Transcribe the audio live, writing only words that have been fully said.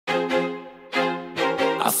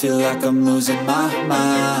I feel like I'm losing my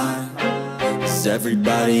mind. Is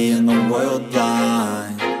everybody in the world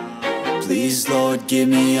blind? Please, Lord, give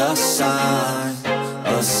me a sign,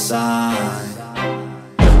 a sign.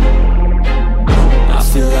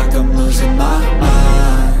 I feel like I'm losing my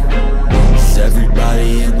mind. Is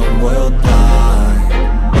everybody in the world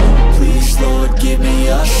blind? Please, Lord, give me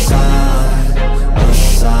a sign, a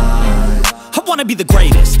sign. I wanna be the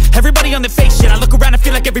greatest. Everybody on the fake shit. I look around and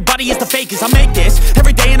feel like everybody is the fakest. I make this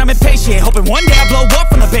every day and I'm impatient, hoping one day I blow up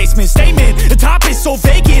from the basement. Statement, the top is so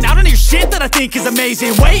vacant. I don't hear shit that I think is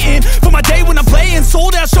amazing. Waiting for my day when I'm playing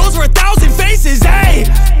sold out shows for 1,000 faces. Hey,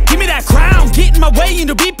 give me that crown, get in my way and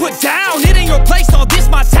to be put down. It ain't your place, all this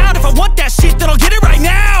my town. If I want that shit, then I'll get it right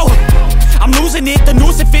now. I'm losing it, the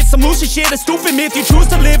noose it fits, I'm losing shit. A stupid myth, you choose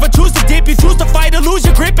to live or choose to dip. You choose to fight or lose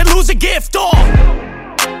your grip and lose a gift.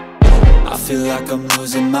 I feel like I'm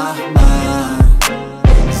losing my mind.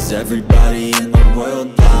 Is everybody in the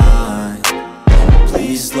world blind?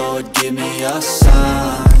 Please, Lord, give me a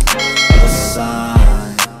sign, a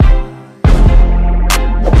sign.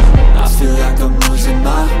 I feel like I'm losing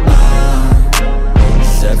my mind.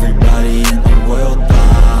 Is everybody in the world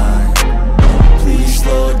blind? Please,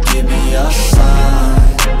 Lord, give me a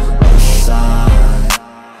sign, a sign.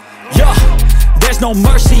 Yeah. There's no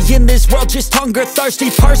mercy in this world, just hunger-thirsty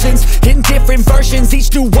persons in different versions.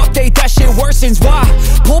 Each new update, that shit worsens. Why?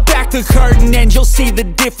 Pull back the curtain and you'll see the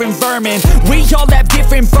different vermin. We all have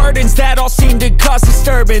different burdens that all seem to cause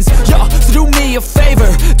disturbance. Yo, so do me a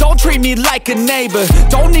favor, don't treat me like a neighbor.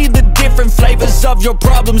 Don't need the different flavors of your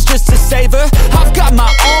problems just to savor. I've got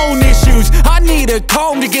my own issues, I need a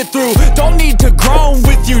comb to get through. Don't need to groan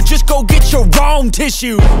with you, just go get your own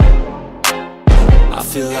tissue. I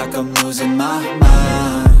feel like I'm losing my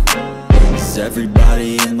mind. Is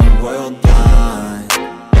everybody in the world blind?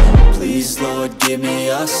 Please, Lord, give me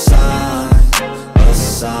a sign, a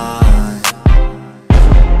sign.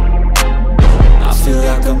 I feel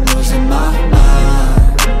like I'm losing my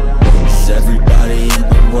mind. Is everybody in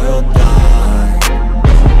the world blind?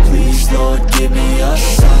 Please, Lord, give me a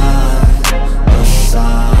sign, a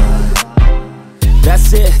sign.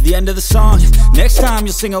 That's it, the end of the song. Next time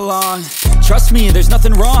you'll sing along. Trust me, there's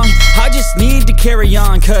nothing wrong. I just need to carry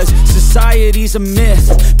on, cause society's a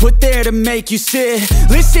myth put there to make you sit.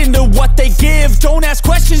 Listen to what they give. Don't ask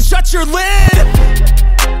questions, shut your lid.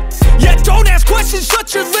 Yeah, don't ask questions,